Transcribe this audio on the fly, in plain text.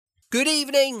Good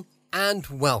evening and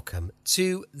welcome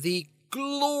to the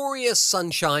glorious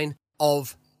sunshine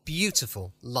of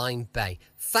beautiful Lyme Bay.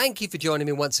 Thank you for joining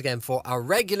me once again for our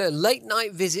regular late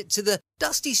night visit to the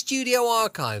dusty studio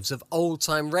archives of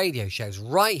old-time radio shows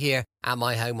right here at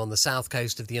my home on the south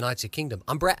coast of the United Kingdom.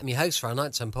 I'm Brett, I'm your host for our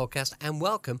Nighttime podcast, and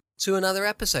welcome to another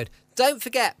episode. Don't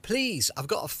forget, please, I've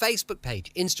got a Facebook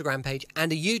page, Instagram page,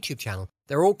 and a YouTube channel.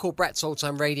 They're all called Brett's Old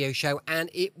Time Radio Show,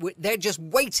 and they're just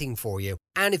waiting for you.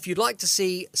 And if you'd like to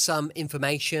see some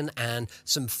information and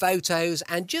some photos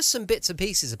and just some bits and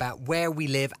pieces about where we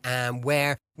live and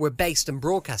where we're based and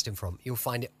broadcasting from, you'll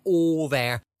find it all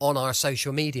there on our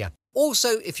social media.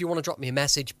 Also, if you want to drop me a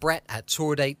message,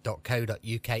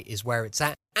 brett@tourdate.co.uk is where it's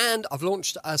at. And I've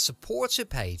launched a supporter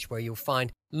page where you'll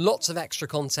find lots of extra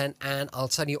content, and I'll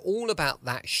tell you all about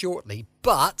that shortly.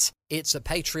 But it's at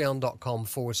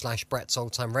patreon.com/Brett's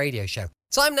Old Time Radio Show.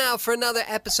 Time now for another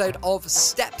episode of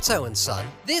Steptoe and Son.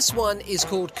 This one is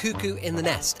called Cockoo in the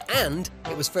Nest, and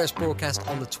it was first broadcast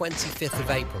on the 25th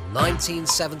of April,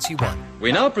 1971.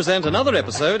 We now present another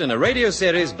episode in a radio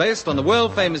series based on the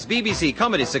world-famous BBC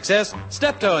comedy success,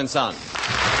 Steptoe and Son.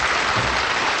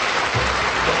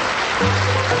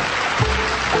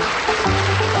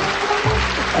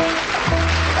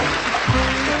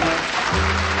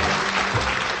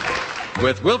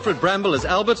 With Wilfred Bramble as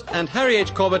Albert and Harry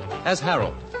H. Corbett as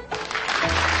Harold.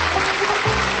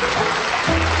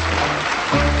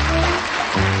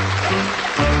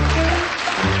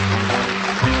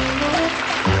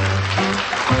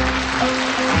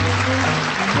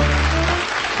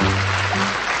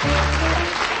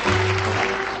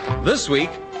 This week,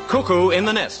 Cockoo in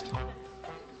the Nest.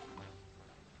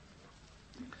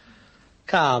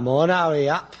 Come on, hurry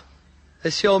up.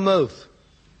 It's your move.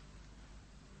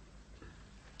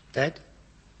 Dead?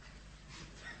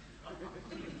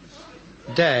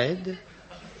 Dead?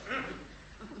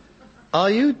 Are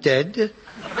you dead?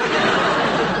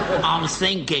 I'm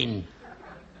thinking.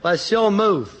 Well, it's your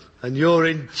move, and you're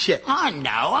in check. I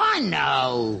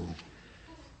know.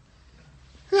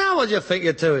 Now what do you think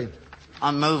you're doing?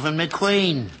 I'm moving my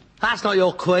queen. That's not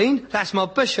your queen, that's my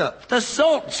bishop. The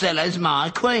salt cellar's my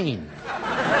queen.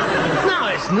 No,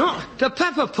 it's not. The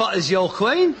pepper pot is your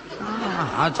queen.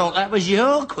 I thought that was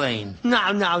your queen.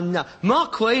 No. My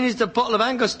queen is the bottle of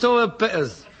Angostura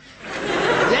bitters.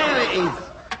 There it is.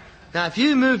 Now, if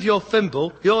you move your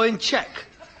thimble, you're in check.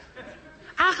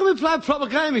 How can we play a proper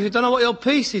game if you don't know what your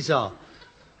pieces are?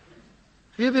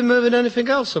 Have you been moving anything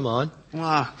else of mine?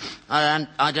 Well, I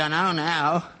don't know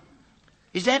now.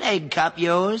 Is that egg cup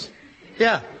yours?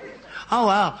 Yeah. Oh,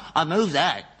 well, I moved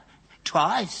that.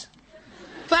 Twice.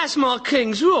 That's my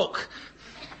king's rook.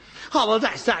 Oh, well,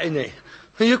 that's that, isn't it?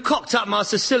 And you cocked up my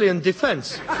Sicilian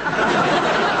defence.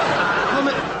 I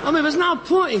mean, there's no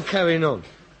point in carrying on.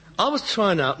 I was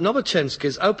trying out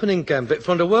Novochensky's opening gambit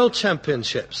from the World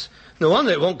Championships. No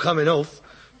wonder it won't coming off.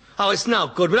 Oh, it's no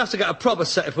good. We'll have to get a proper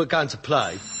set if we're going to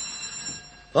play.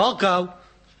 I'll go.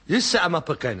 You set 'em up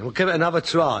again and we'll give it another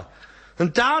try.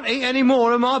 And don't eat any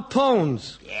more of my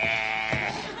pawns.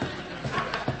 Yeah.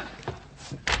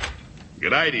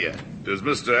 G'day to you. Does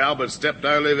Mr. Albert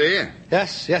Steptoe live here?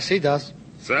 Yes, he does.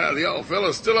 So the old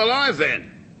fellow's still alive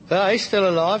then? He's still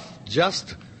alive,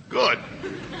 just. Good.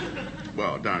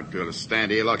 Well, don't do to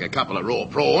stand here like a couple of raw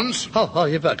prawns. Oh,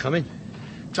 you better come in.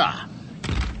 Ta.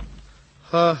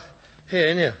 Here,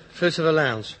 in here. Through to the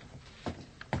lounge.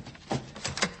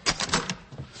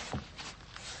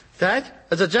 Dad,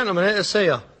 there's a gentleman here to see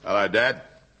you. Hello, Dad.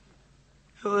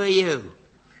 Who are you?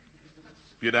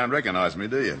 You don't recognise me,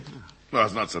 do you? Well,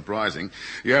 it's not surprising.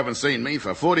 You haven't seen me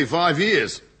for 45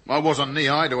 years. I wasn't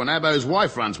knee-high to an abo's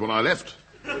wife once when I left.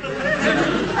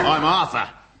 I'm Arthur.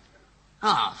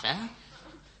 Arthur?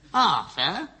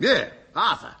 Arthur? Yeah,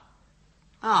 Arthur.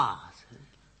 Arthur?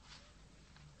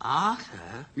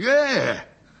 Arthur? Yeah.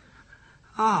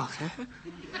 Arthur?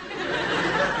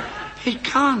 It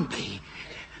can't be.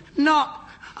 Not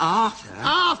Arthur.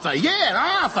 Arthur,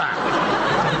 yeah, Arthur.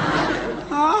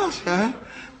 Arthur?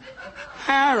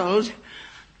 Harold,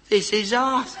 this is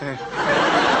Arthur.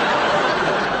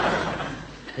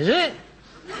 Is it?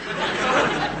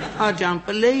 I don't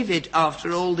believe it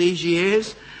after all these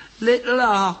years. Little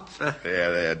Arthur.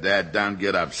 There, Dad, don't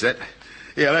get upset.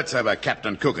 Yeah, let's have a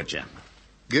Captain Cook at you.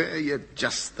 Yeah, you're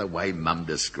just the way Mum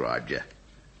described you.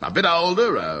 A bit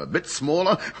older, a bit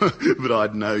smaller, but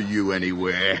I'd know you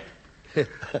anywhere.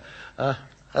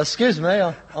 Excuse me,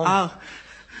 I'm... Oh,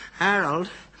 Harold,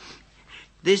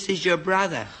 this is your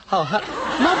brother. Oh, my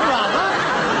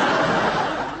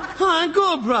brother? I ain't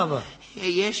got a brother.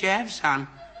 Yes, you have, son.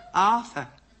 Arthur.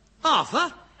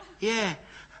 Arthur? Yeah,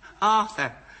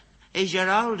 Arthur is your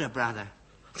older brother.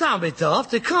 Don't be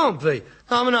daft, it can't be.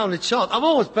 I'm an only child. I've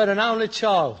always been an only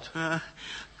child.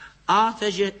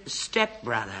 Arthur's your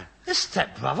stepbrother. A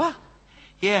stepbrother?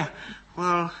 Yeah,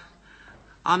 well,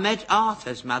 I met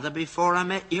Arthur's mother before I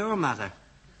met your mother.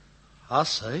 I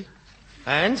see.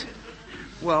 And?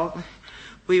 Well,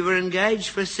 we were engaged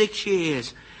for 6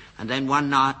 years, and then one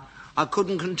night I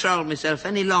couldn't control myself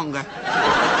any longer.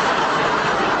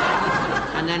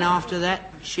 And then after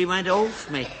that, she went off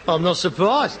me. I'm not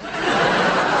surprised.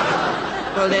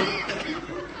 Well, then,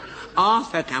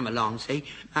 Arthur came along, see,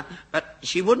 but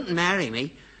she wouldn't marry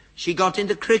me. She got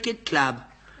into cricket club.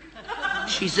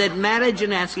 She said marriage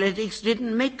and athletics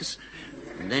didn't mix.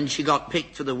 And then she got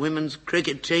picked for the women's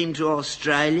cricket team to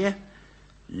Australia.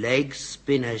 Leg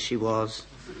spinner she was.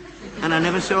 And I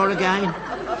never saw her again.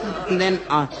 And then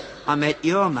I met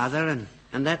your mother,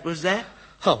 and that was that.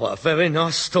 Oh, what a very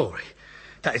nice story.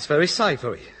 That is very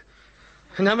savoury.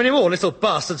 And how many more little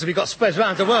bastards have you got spread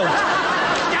round the world?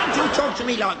 Don't you talk to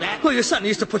me like that. Well, you certainly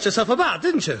used to put yourself about,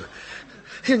 didn't you?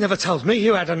 You never told me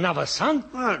you had another son.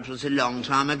 Well, it was a long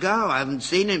time ago. I haven't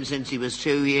seen him since he was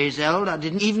 2 years old. I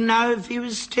didn't even know if he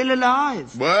was still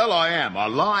alive. Well, I am,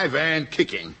 alive and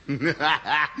kicking.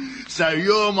 So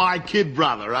you're my kid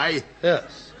brother, eh?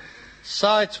 Yes.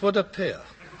 So it would appear.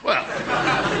 Well,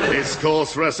 this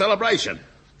calls for a celebration.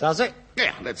 Does it?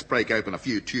 Yeah, let's break open a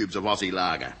few tubes of Aussie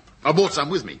lager. I brought some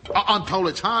with me. I'm told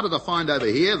it's harder to find over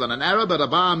here than an Arab at a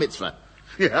bar mitzvah.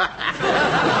 Do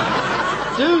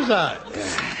that.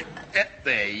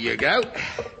 There you go.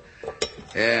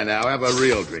 Yeah, now have a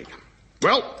real drink.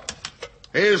 Well,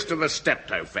 here's to the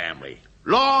Steptoe family.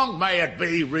 Long may it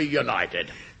be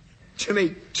reunited. To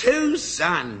me, 2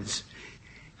 sons.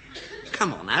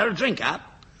 Come on, Harold, drink up.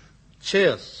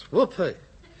 Cheers. Whoopee.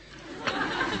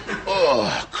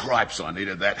 Oh, cripes, I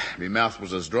needed that. My mouth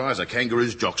was as dry as a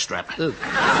kangaroo's jockstrap.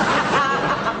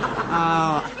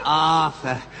 Oh,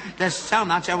 Arthur, there's so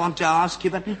much I want to ask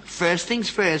you, but first things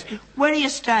first, where are you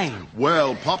staying?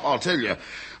 Well, Pop, I'll tell you,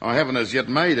 I haven't as yet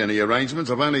made any arrangements.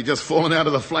 I've only just fallen out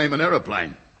of the flaming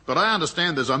aeroplane. But I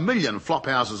understand there's a million flop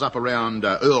houses up around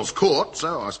Earl's Court,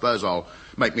 so I suppose I'll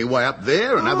make me way up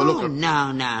there and have a look at...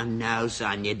 No,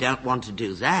 son, you don't want to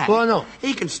do that. Why not?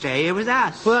 He can stay here with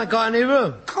us. We ain't got any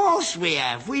room. Of course we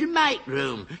have. We'll make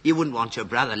room. You wouldn't want your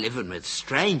brother living with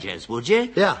strangers, would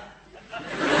you? Yeah.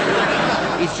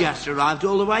 He's just arrived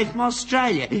all the way from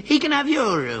Australia. He can have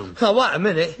your room. Oh, wait a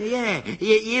minute. Yeah,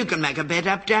 you can make a bed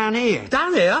up down here.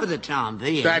 Down here? For the time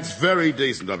being. That's very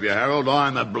decent of you, Harold.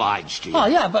 I'm obliged to you. Oh,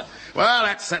 yeah, but... Well,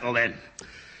 that's settled then.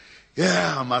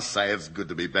 Yeah, I must say it's good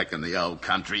to be back in the old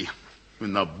country,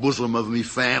 in the bosom of me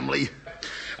family.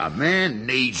 A man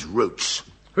needs roots.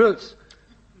 Roots?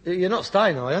 You're not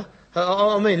staying, are you?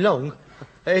 I mean, long.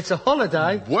 It's a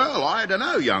holiday. Well, I don't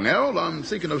know, young Harold. I'm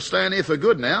thinking of staying here for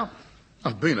good now.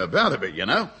 I've been about a bit, you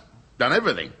know. Done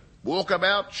everything.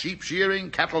 Walkabout, sheep shearing,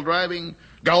 cattle driving,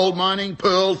 gold mining,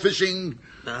 pearl fishing.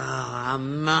 Ah,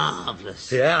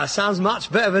 marvellous. Yeah, sounds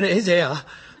much better than it is here.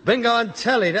 Bingo and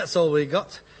telly, that's all we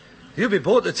got. You'll be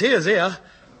bored to tears here,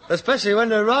 especially when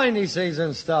the rainy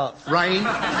season starts. Rain?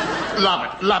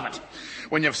 Love it.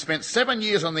 When you've spent 7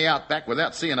 years on the outback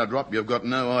without seeing a drop, you've got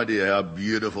no idea how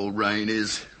beautiful rain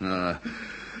is.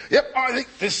 Yep, I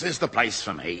think this is the place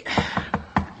for me.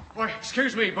 Why,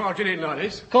 excuse me barging in like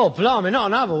this. God, blimey, not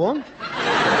another one.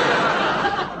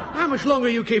 How much longer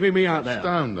are you keeping me out there?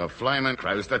 Stone the flaming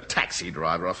crows, the taxi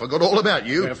driver. I forgot all about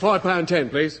you. Yeah, £5.10,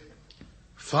 please.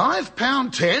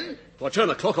 £5.10? Well, I turned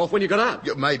the clock off when you got out.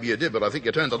 Yeah, maybe you did, but I think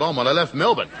you turned it on when I left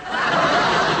Melbourne.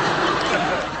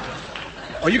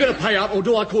 Are you going to pay up, or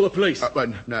do I call the police?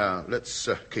 No, let's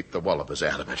keep the wallopers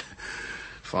out of it.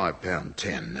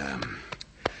 £5.10.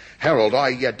 Harold,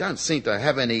 I don't seem to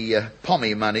have any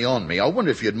pommy money on me. I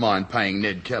wonder if you'd mind paying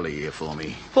Ned Kelly here for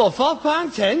me. For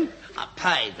 £5.10? I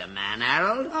paid the man,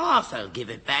 Harold. Arthur'll give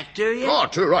it back to you. Oh,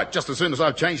 too right. Just as soon as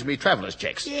I've changed me travellers'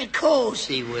 checks. Yeah, of course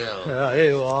he will.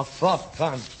 Here you are,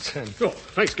 £5.10. Oh,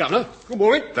 thanks, Governor. Good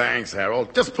morning. Thanks,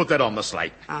 Harold. Just put that on the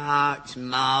slate. It's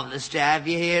marvellous to have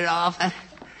you here, Arthur.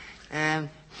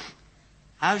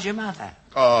 How's your mother?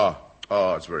 Oh,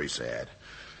 it's very sad.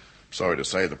 Sorry to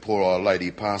say the poor old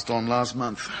lady passed on last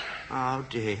month. Oh,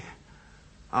 dear.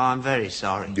 Oh, I'm very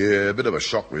sorry. Yeah, a bit of a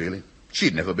shock, really.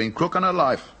 She'd never been crook in her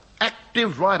life.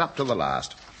 Active right up to the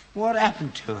last. What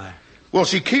happened to her? Well,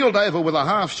 she keeled over with a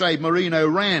half-shaved merino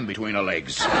ram between her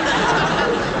legs.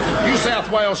 New South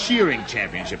Wales Shearing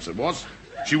Championships it was.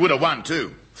 She would have won,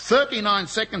 too. 39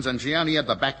 seconds and she only had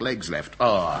the back legs left.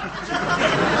 Oh.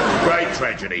 Great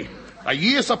tragedy. A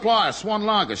year's supply of Swan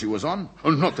Lager she was on.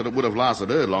 Oh, not that it would have lasted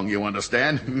her long, you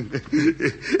understand.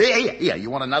 Here, you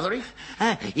want another?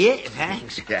 Yeah,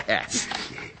 thanks.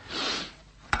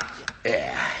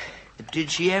 Yeah. Did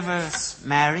she ever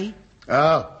marry?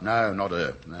 Oh, no, not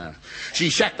her, no. She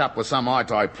shacked up with some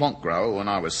high-tie plonk grower when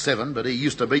I was 7, but he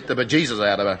used to beat the bejesus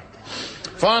out of her.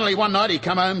 Finally, one night he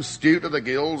come home stewed to the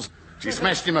gills. She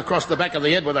smashed him across the back of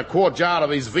the head with a quart jar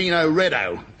of his Vino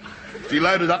Reddo. She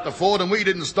loaded up the Ford and we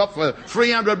didn't stop for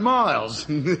 300 miles.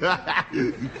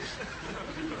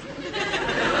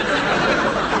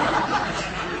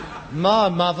 My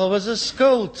mother was a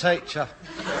school teacher.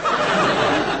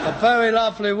 A very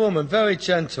lovely woman, very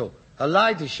gentle. A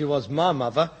lady she was, my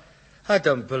mother. I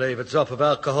don't believe a drop of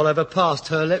alcohol ever passed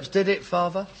her lips, did it,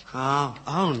 Father?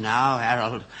 Oh no,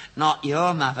 Harold. Not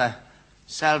your mother.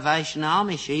 Salvation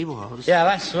Army she was. Yeah,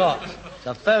 that's right. She's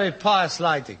a very pious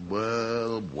lady.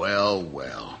 Well.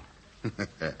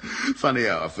 Funny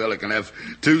how a fella can have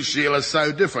two Sheilas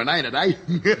so different, ain't it, eh?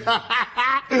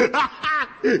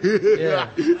 Yeah.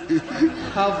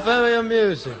 How very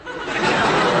amusing.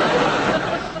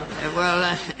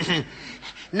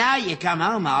 Now you come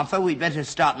home, Arthur, we'd better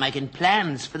start making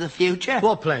plans for the future.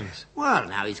 What plans? Well,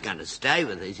 now he's going to stay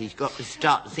with us. He's got to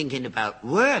start thinking about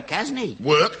work, hasn't he?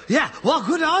 Work? Yeah, what a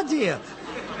good idea.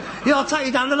 Yeah, I'll take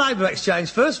you down to the Labour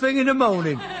Exchange first thing in the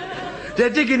morning. They're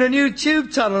digging a new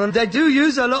tube tunnel and they do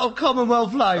use a lot of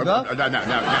Commonwealth labour. No.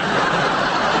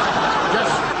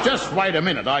 Just wait a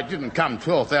minute. I didn't come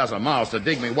 12,000 miles to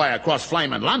dig me way across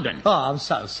flaming London. Oh, I'm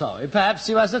so sorry. Perhaps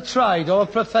you has a trade or a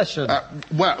profession.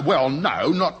 Well, no,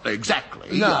 not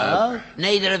exactly. No.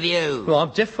 Neither of you. Well, I'm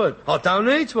different. I don't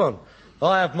need one.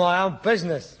 I have my own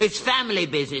business. It's family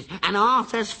business, and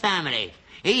Arthur's family.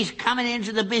 He's coming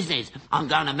into the business. I'm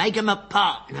going to make him a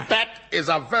partner. That is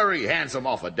a very handsome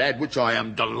offer, Dad, which I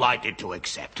am delighted to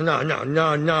accept. No.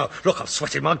 Look, I'm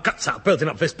sweating my guts out building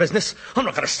up this business. I'm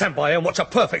not going to stand by here and watch a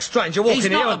perfect stranger walk in here.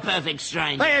 He's not a perfect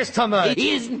stranger. He is to me. He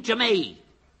isn't to me.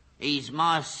 He's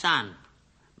my son.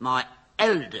 My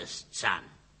eldest son.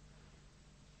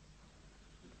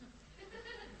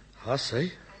 I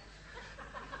see.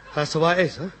 That's the way it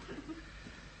is, huh?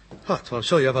 Right, well, I'm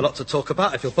sure you have a lot to talk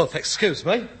about if you'll both excuse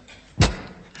me.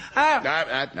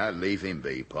 No, leave him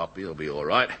be, Pop. He'll be all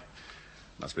right.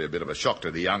 Must be a bit of a shock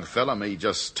to the young fella, me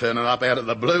just turning up out of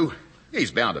the blue.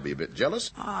 He's bound to be a bit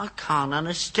jealous. I can't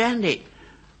understand it.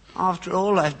 After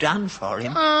all I've done for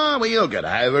him. Well, he'll get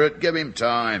over it. Give him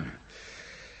time.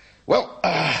 Well,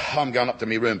 I'm going up to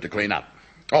my room to clean up.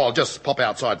 Oh, I'll just pop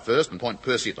outside first and point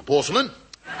Percy at the porcelain.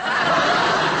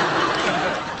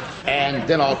 And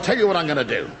then I'll tell you what I'm going to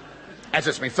do. As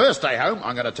it's my first day home,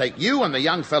 I'm going to take you and the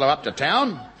young fellow up to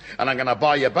town, and I'm going to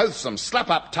buy you both some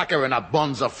slap-up tucker and a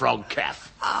bonza frog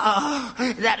calf. Oh,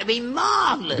 that'd be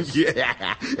marvellous.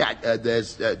 Yeah.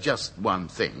 There's just one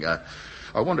thing. I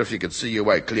wonder if you could see your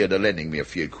way clear to lending me a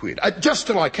few quid. Just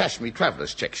till I cash me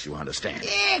traveller's checks, you understand?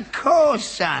 Yeah, of course,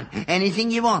 son. Anything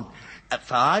you want.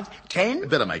 5, 10?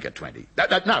 Better make it 20.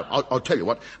 No, I'll tell you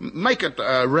what. Make it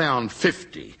around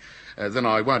 50. Then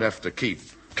I won't have to keep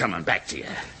coming back to you.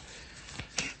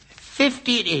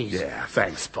 50 it is. Yeah,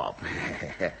 thanks, Pop.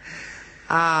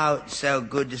 Oh, it's so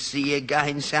good to see you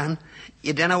again, son.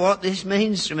 You don't know what this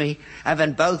means to me,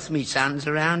 having both me sons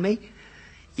around me.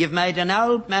 You've made an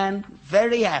old man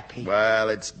very happy. Well,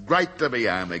 it's great to be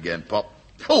home again, Pop.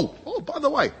 Oh, by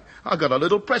the way, I got a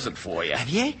little present for you. Have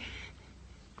you?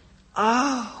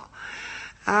 Oh,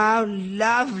 how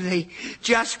lovely.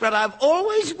 Just what I've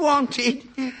always wanted.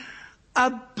 A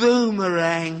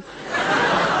boomerang.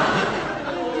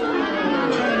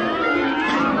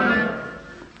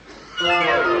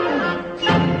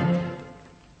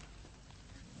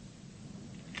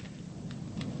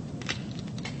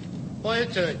 What are you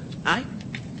doing? Eh?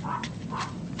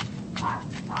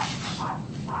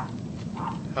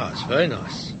 Oh, it's very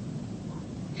nice.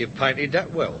 You've painted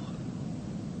that well.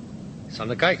 It's on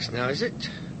the gates now, is it?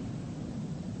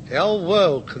 The whole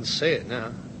world can see it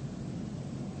now.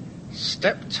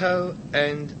 Steptoe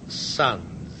and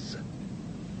Sons.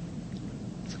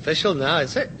 It's official now,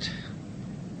 is it?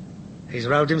 He's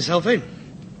rowed himself in.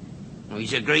 Well,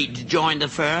 he's agreed to join the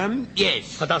firm,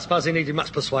 yes. I don't suppose he needed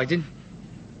much persuading.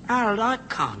 Harold, I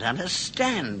can't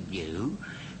understand you.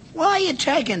 Why are you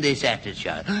taking this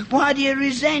attitude? Why do you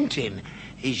resent him?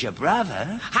 He's your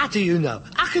brother. How do you know?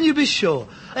 How can you be sure?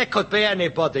 It could be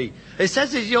anybody. It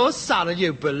says he's your son and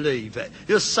you believe it.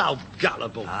 You're so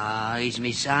gullible. Ah, he's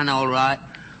me son, all right.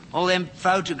 All them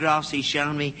photographs he's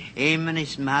shown me, him and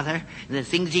his mother, and the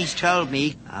things he's told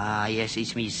me. Ah, yes,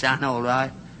 he's me son, all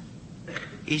right.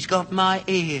 He's got my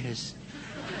ears.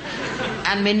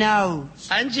 And me nose.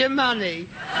 And your money.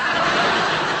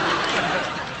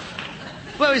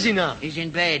 Where is he now? He's in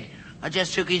bed. I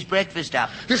just took his breakfast up.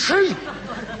 You see?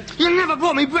 You never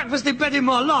brought me breakfast in bed in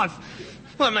my life.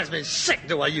 Well, it makes me sick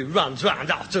the way you runs round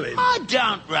after him. I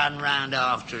don't run round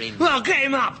after him. Well, get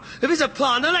him up. If he's a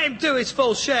partner, let him do his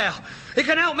full share. He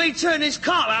can help me turn his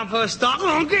cart round for a start. Come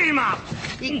on, get him up.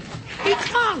 He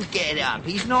can't get up.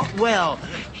 He's not well.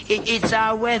 It's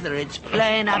our weather. It's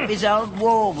playing up his old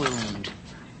war wound.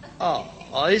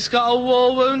 Oh, he's got a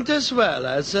war wound as well,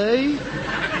 has he?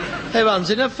 He runs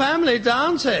in a family,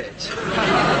 don't it?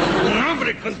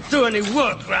 Nobody can do any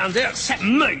work round here except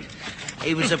me.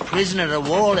 He was a prisoner of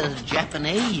war to the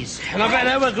Japanese. And I bet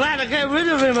they were glad to get rid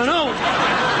of him and all.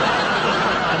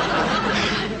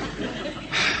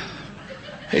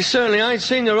 He certainly ain't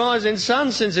seen the rising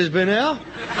sun since he's been here.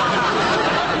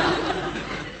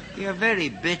 You're very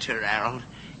bitter, Harold.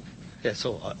 Yes,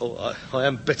 all right. I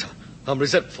am bitter. I'm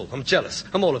resentful. I'm jealous.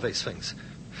 I'm all of these things.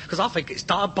 Because I think it's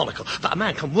diabolical that a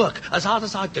man can work as hard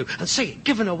as I do and see it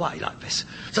given away like this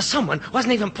to someone who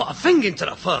hasn't even put a thing into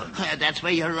the firm. That's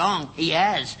where you're wrong. He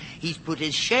has. He's put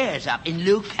his shares up in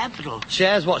Lou Capital.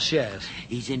 Shares? What shares?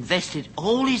 He's invested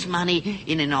all his money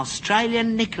in an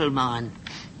Australian nickel mine.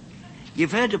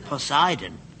 You've heard of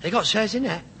Poseidon? They got shares in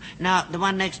there? No, the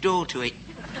one next door to it.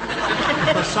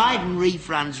 Poseidon Reef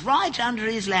runs right under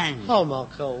his land. Oh, my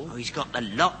God. Oh, he's got a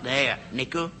lot there.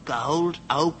 Nickel, gold,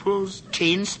 opals,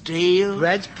 tin, steel.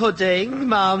 Red pudding,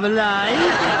 marmalade.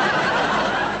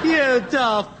 You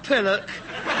daft pillock.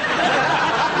 You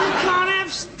can't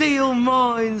have steel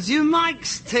mines. You make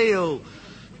steel.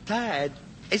 Dad,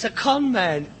 he's a con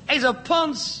man. He's a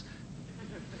ponce.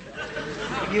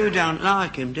 You don't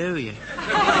like him, do you?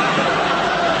 No,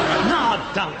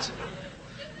 I don't.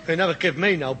 He never give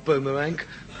me no boomerang.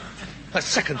 That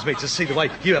seconds me to see the way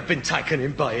you have been taken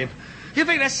in by him. You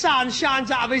think the sun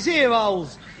shines out of his ear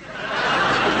holes?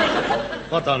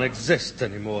 I don't exist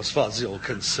anymore as far as you're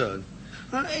concerned.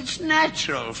 Well, it's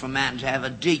natural for a man to have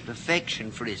a deep affection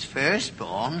for his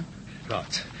firstborn.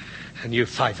 Right. And you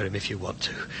favour him if you want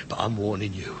to. But I'm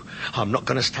warning you. I'm not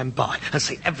going to stand by and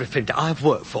see everything that I've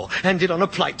worked for handed on a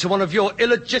plate to one of your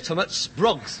illegitimate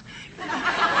sprogs.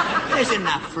 There's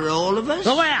enough for all of us.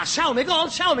 Well, where? Show me. Go on,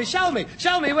 show me. Show me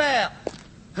where.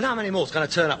 And how many more's going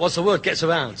to turn up once the word gets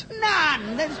around?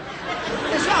 None. There's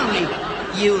only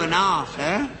you and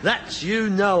Arthur. That you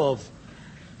know of.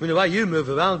 I mean, the way you move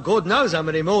around, God knows how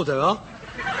many more there are.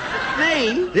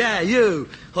 Me? Yeah, you.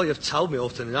 Oh, you've told me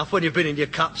often enough when you've been in your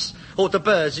cups. Or the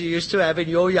birds you used to have in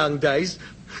your young days.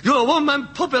 You're a one-man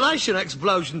population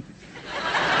explosion.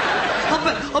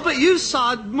 I bet you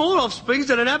sired more offspring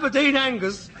than an Aberdeen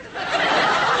Angus.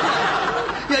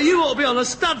 Yeah, you ought to be on a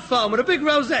stud farm with a big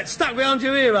rosette stuck behind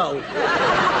your ear hole.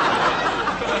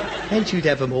 And you'd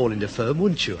have them all in the firm,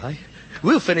 wouldn't you, eh?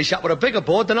 We'll finish up with a bigger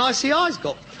board than ICI's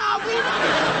got. Oh,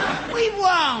 we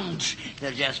won't.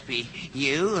 There'll just be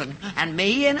you and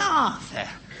me and Arthur.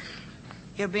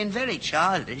 You've been very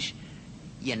childish.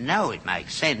 You know it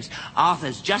makes sense.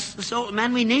 Arthur's just the sort of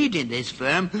man we need in this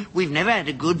firm. We've never had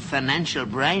a good financial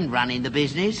brain running the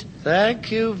business.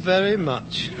 Thank you very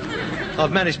much.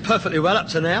 I've managed perfectly well up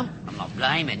to now. I'm not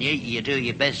blaming you. You do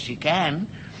your best you can.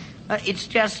 It's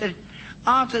just that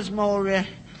Arthur's more,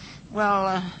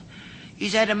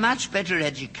 he's had a much better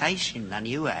education than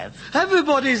you have.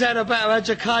 Everybody's had a better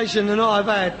education than I've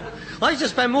had. I used to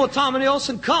spend more time in the horse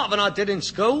and cart than I did in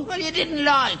school. Well, you didn't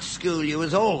like school. You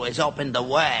was always up in the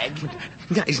wag.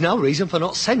 That is no reason for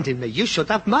not sending me. You should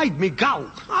have made me go.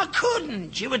 I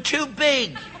couldn't. You were too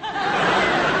big.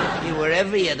 You were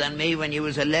heavier than me when you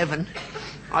was 11.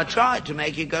 I tried to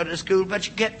make you go to school, but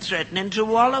you kept threatening to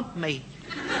wallop me.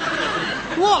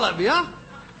 Wallop you?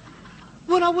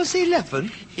 When I was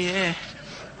 11? Yeah.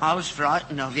 I was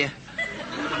frightened of you.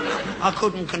 I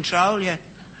couldn't control you.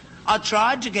 I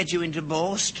tried to get you into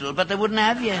Borstal, but they wouldn't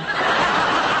have you.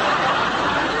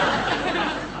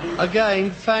 Again,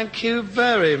 thank you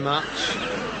very much.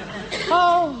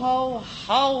 Ho, ho,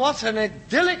 ho, what an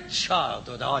idyllic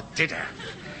childhood I did have.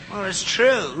 Well, it's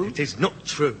true. It is not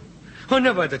true. I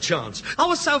never had a chance. I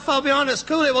was so far behind at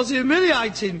school it was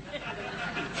humiliating.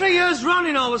 3 years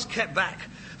running I was kept back.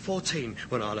 14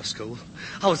 when I left school.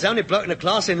 I was the only bloke in the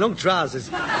class in long trousers.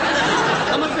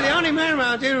 I must be the only man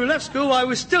around here who left school while I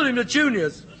was still in the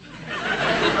juniors.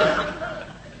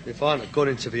 If I hadn't gone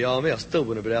into the army, I still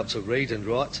wouldn't have been able to read and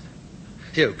write.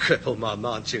 You crippled my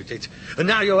mind, you did. And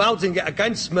now you're holding it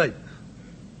against me.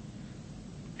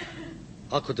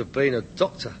 I could have been a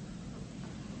doctor.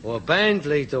 Or a band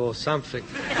leader or something.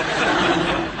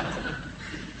 I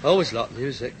always liked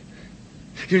music.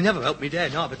 You never helped me there,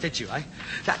 neither did you, eh?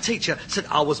 That teacher said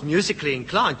I was musically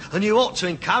inclined, and you ought to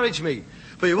encourage me.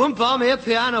 But you wouldn't buy me a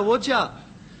piano, would you?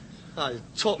 Oh, you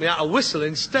taught me how to whistle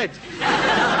instead.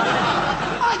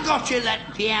 I got you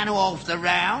that piano off the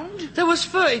round. There was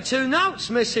 32 notes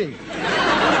missing.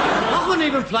 I couldn't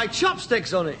even play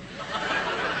chopsticks on it.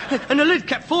 And the lid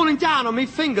kept falling down on me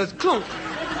fingers. Clunk.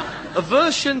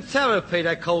 Aversion therapy,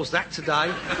 they calls that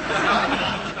today.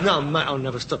 No, mate, I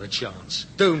never stood a chance.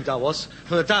 Doomed I was,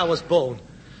 from the day I was born.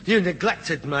 You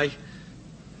neglected me.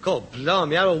 God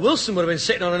blimey, Harold Wilson would have been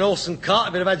sitting on an horse and cart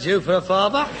if he'd have had you for a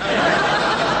father.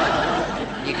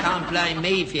 You can't blame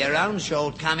me for your own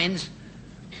shortcomings.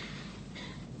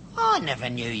 I never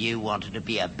knew you wanted to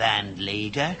be a band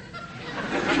leader.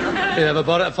 You never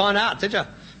bothered to find out, did you?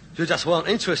 You just weren't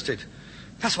interested.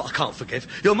 That's what I can't forgive.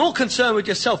 You're more concerned with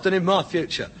yourself than in my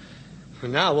future.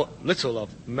 And now what little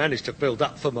I've managed to build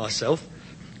up for myself,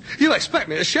 you expect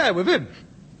me to share with him.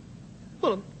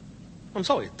 Well, I'm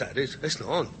sorry, Dad, it's not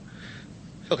on.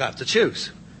 You're going to have to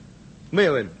choose. Me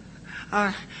or him.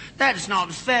 That's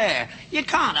not fair. You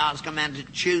can't ask a man to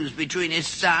choose between his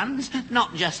sons,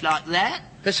 not just like that.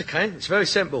 Yes, I can. It's very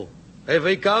simple. Either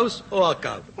he goes or I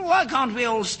go. Why can't we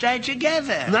all stay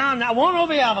together? No, one or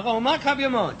the other. Go on, make up your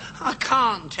mind. I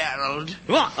can't, Harold.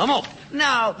 Right, I'm off.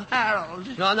 No,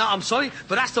 Harold. No, I'm sorry,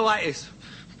 but that's the way it is.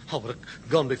 I would have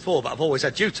gone before, but I've always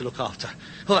had you to look after.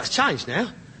 Well, that's changed now.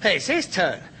 Hey, it's his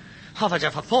turn. I've had you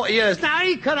for 40 years. Now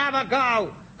he can have a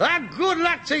go. And good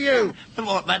luck to you. And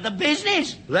what about the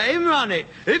business? Let him run it.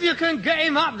 If you can get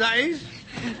him up, that is.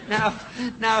 No,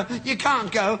 you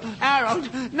can't go. Harold,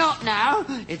 not now.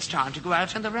 It's time to go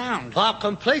out on the round. I've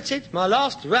completed my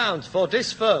last round for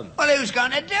this firm. Well, who's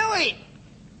going to do it?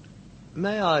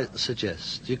 May I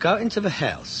suggest you go into the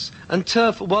house and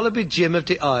turf Wallaby Jim of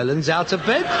the Islands out of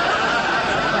bed?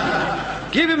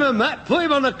 Give him a mat, put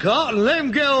him on the cart and let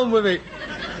him get on with it.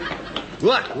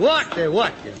 What there.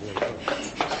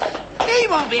 He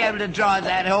won't be able to drive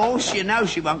that horse. You know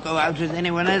she won't go out with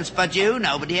anyone else but you.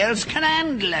 Nobody else can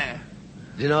handle her.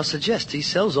 Then I suggest he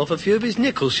sells off a few of his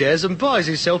nickel shares and buys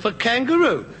himself a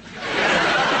kangaroo.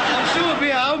 I'm sure he'll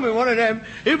be home in one of them.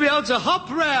 He'll be able to hop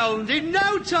round in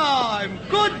no time.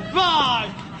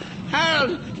 Goodbye.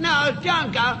 Harold, no,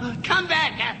 don't go. Come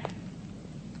back.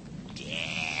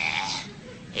 Yeah,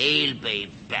 he'll be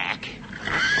back.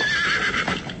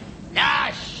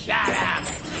 Ah, shut up.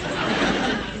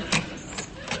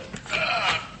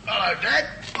 Hello, Dad.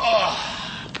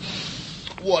 Oh,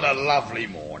 what a lovely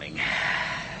morning.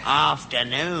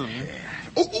 Afternoon.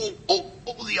 Oh,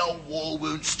 the old war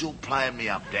wound's still playing me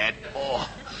up, Dad.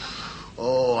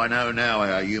 Oh, I know now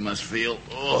how you must feel.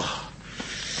 Oh.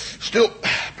 Still,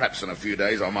 perhaps in a few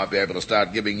days I might be able to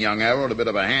start giving young Harold a bit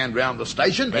of a hand round the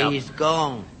station. He's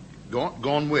gone.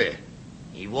 Gone where?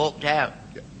 He walked out.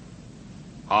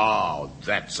 Oh,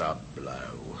 that's a blow.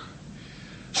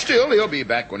 Still, he'll be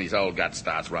back when his old gut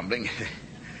starts rumbling.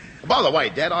 By the way,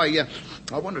 Dad, I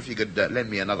wonder if you could lend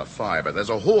me another fibre. There's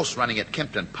a horse running at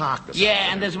Kempton Park this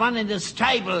afternoon. And there's one in the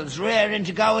stables rearing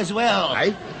to go as well.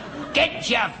 Eh? Get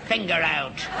your finger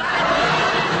out.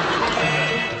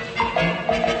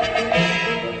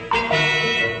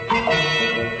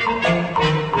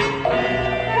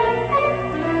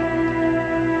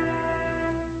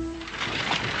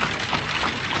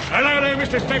 Hello there,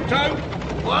 Mr. Steptoe.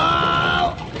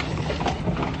 Whoa!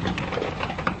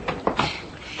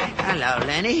 Hello,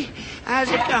 Lenny.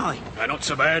 How's it going? Not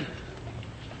so bad.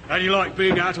 How do you like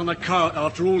being out on the cart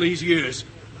after all these years?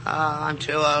 I'm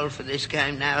too old for this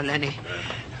game now, Lenny.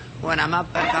 When I'm up,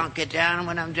 I can't get down, and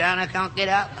when I'm down, I can't get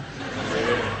up.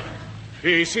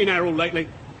 You seen Harold lately?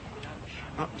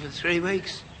 Not for 3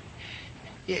 weeks.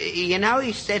 You know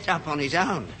he's set up on his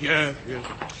own. Yeah.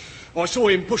 I saw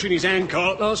him pushing his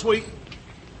handcart last week.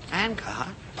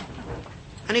 Handcart?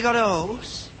 And he got a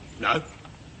horse? No.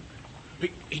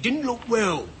 He didn't look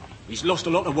well. He's lost a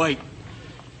lot of weight.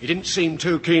 He didn't seem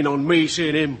too keen on me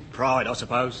seeing him. Pride, I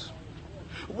suppose.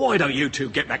 Why don't you two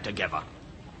get back together?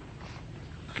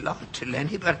 I'd like to,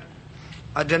 Lenny, but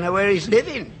I don't know where he's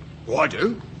living. Oh, I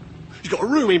do. He's got a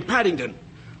room in Paddington,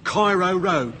 Cairo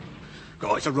Road.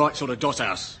 God, it's the right sort of dot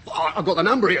house. I've got the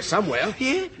number here somewhere.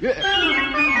 Yeah? Yeah.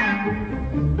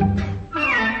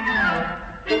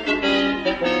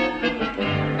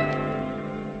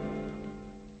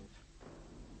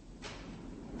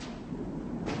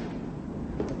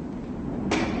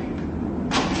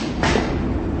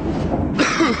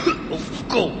 Oh,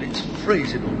 God, it's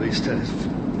freezing on these stairs.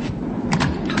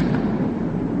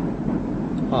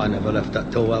 I never left that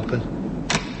door open.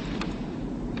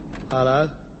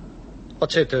 Hello?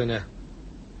 What's it doing there?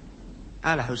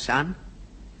 Hello, son.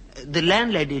 The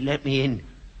landlady let me in.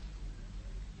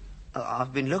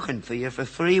 I've been looking for you for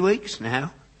 3 weeks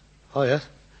now. Oh, yes?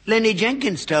 Lenny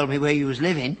Jenkins told me where you was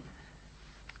living.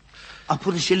 I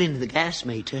put a shilling in the gas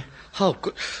meter. Oh,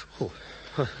 good. Oh,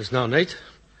 there's no need.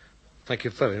 Thank you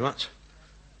very much.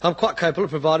 I'm quite capable of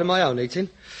providing my own eating.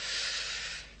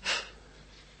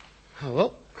 Oh,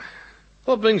 well,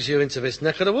 what brings you into this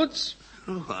neck of the woods?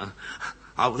 Oh,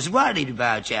 I was worried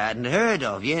about you. I hadn't heard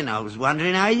of you, and I was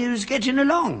wondering how you was getting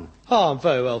along. Oh, I'm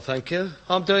very well, thank you.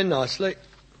 I'm doing nicely.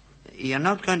 You're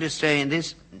not going to stay in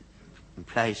this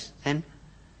place, then?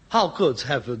 Oh, good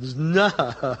heavens, no.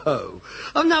 Oh,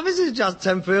 no, this is just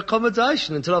temporary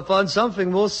accommodation until I find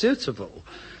something more suitable.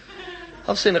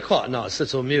 I've seen a quite nice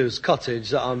little mews cottage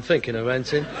that I'm thinking of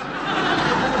renting.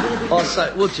 I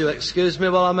say, would you excuse me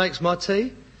while I make my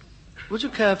tea? Would you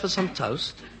care for some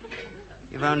toast?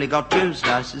 You've only got 2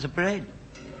 slices of bread.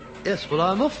 Yes, well,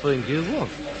 I'm offering you one.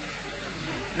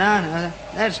 No,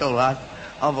 that's all right.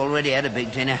 I've already had a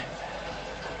big dinner.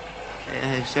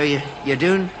 So you're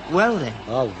doing well, then?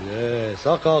 Oh, yes,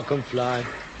 I can't complain.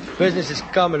 Business is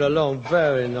coming along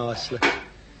very nicely.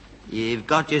 You've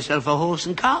got yourself a horse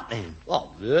and cart, then?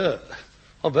 Oh, yeah.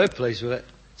 I'm very pleased with it.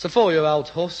 It's a 4-year-old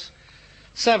horse.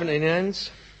 17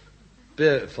 hands.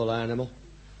 Beautiful animal.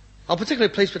 I'm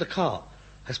particularly pleased with the cart.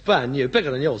 It's brand new,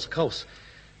 bigger than yours, of course.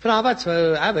 But I've had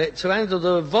to have it to handle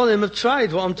the volume of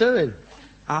trade, what I'm doing.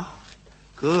 Oh,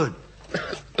 good.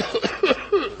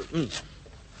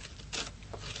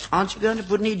 Aren't you going to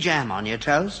put any jam on your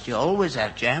toast? You always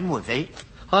have jam with it.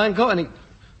 I ain't got any...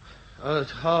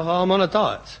 I'm on a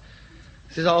diet.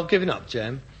 Says I've given up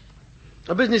jam.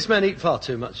 A businessmen eat far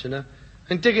too much, you know.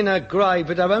 And digging their grave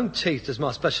with their own teeth, as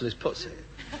my specialist puts it.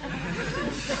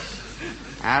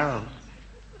 Harold.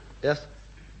 Yes?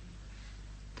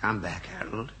 Come back,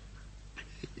 Harold.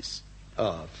 Please.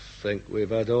 I think we've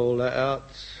had all that out.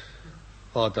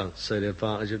 I don't see the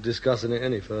advantage of discussing it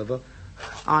any further.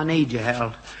 I need you,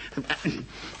 Harold.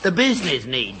 The business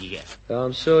needs you.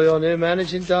 I'm sure your new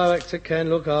managing director can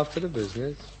look after the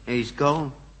business. He's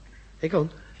gone. He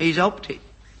gone? He's opted.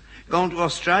 Gone to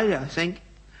Australia, I think.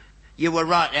 You were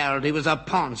right, Harold. He was a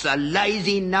ponce, a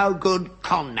lazy, no-good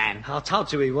con man. I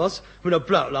told you he was. When a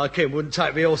bloke like him wouldn't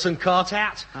take the horse and cart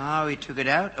out. Oh, he took it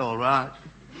out, all right.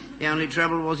 The only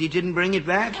trouble was he didn't bring it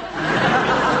back.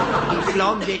 He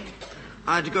flogged it.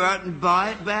 I had to go out and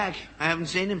buy it back. I haven't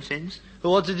seen him since.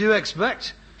 Well, what did you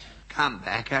expect? Come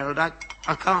back, Harold. I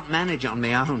can't manage on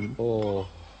my own.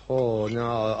 Oh,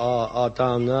 no, I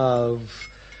don't know.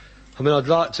 I mean, I'd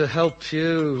like to help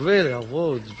you. Really, I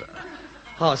would. But,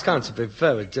 it's going to be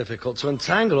very difficult to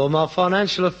untangle all my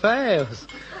financial affairs.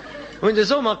 I mean,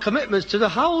 there's all my commitments to the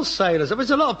wholesalers.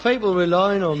 There's a lot of people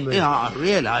relying on me. Yeah, I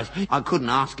realise. I couldn't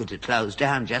ask her to close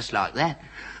down just like that.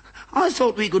 I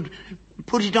thought we could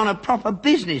put it on a proper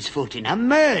business footing, a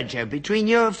merger between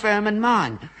your firm and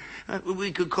mine.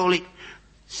 We could call it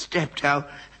Steptoe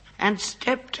and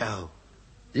Steptoe.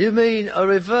 You mean a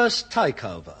reverse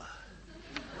takeover?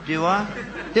 Do I?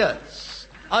 Yes.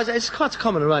 It's quite a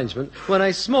common arrangement when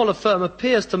a smaller firm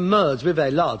appears to merge with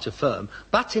a larger firm,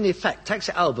 but in effect takes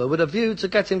it over with a view to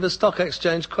getting the stock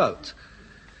exchange quote.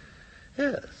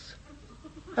 Yes.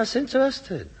 That's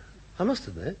interesting, I must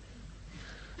admit.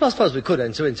 Well, I suppose we could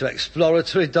enter into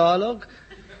exploratory dialogue.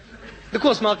 Of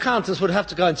course, my accountants would have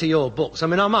to go into your books. I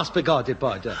mean, I must be guided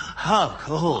by them. Oh, of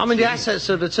course. I mean, the assets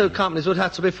of the two companies would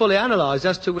have to be fully analysed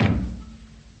as to...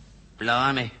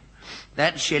 Blimey.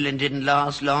 That shilling didn't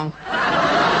last long.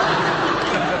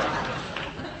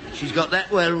 She's got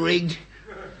that well rigged.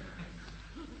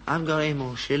 I haven't got any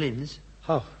more shillings.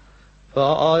 Oh.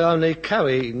 Well, I only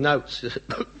carry notes.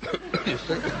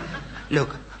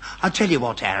 Look, I'll tell you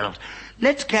what, Harold.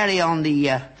 Let's carry on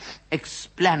the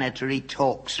explanatory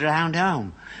talks round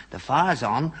home. The fire's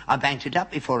on. I banked it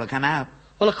up before I come out.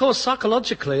 Well, of course,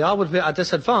 psychologically, I would be at a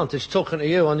disadvantage talking to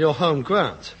you on your home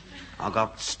ground. I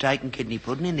got steak and kidney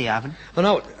pudding in the oven. Oh,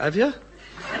 no, have you?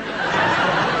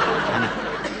 And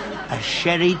a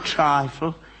sherry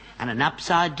trifle and an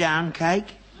upside-down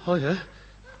cake. Oh, yeah?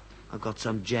 I've got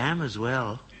some jam as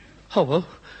well. Oh, well,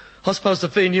 I suppose the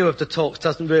venue of the talks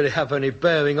doesn't really have any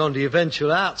bearing on the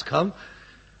eventual outcome.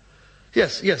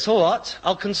 Yes, all right.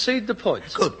 I'll concede the point.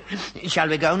 Good. Shall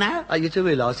we go now? You do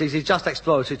realise these are just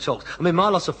exploratory talks. I mean, my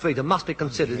loss of freedom must be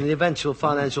considered in the eventual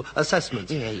financial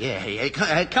assessment. Yeah.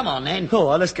 Come on, then. All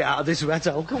right, let's get out of this rat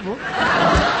hole. Come on.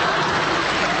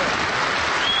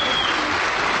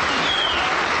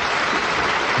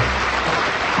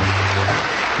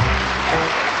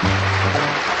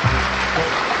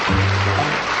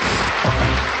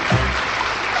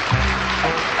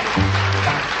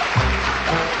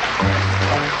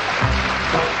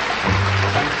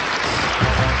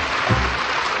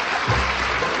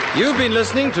 You've been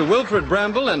listening to Wilfred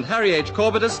Bramble and Harry H.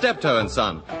 Corbett as Steptoe and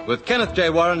Son, with Kenneth J.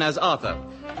 Warren as Arthur.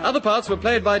 Other parts were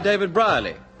played by David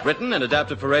Brierley, written and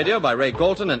adapted for radio by Ray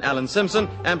Galton and Alan Simpson,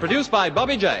 and produced by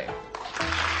Bobby J.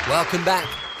 Welcome back.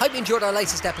 Hope you enjoyed our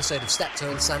latest episode of Steptoe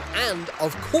and Son, and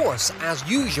of course, as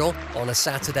usual, on a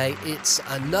Saturday, it's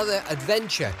another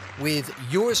adventure with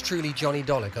yours truly, Johnny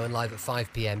Dollar, going live at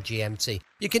 5 p.m. GMT.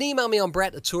 You can email me on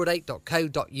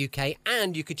brett@tour8.co.uk,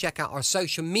 and you can check out our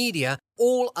social media,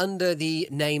 all under the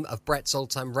name of Brett's Old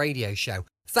Time Radio Show.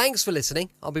 Thanks for listening.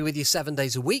 I'll be with you 7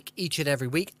 days a week, each and every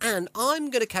week, and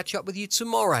I'm going to catch up with you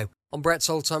tomorrow on Brett's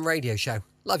Old Time Radio Show.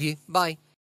 Love you. Bye.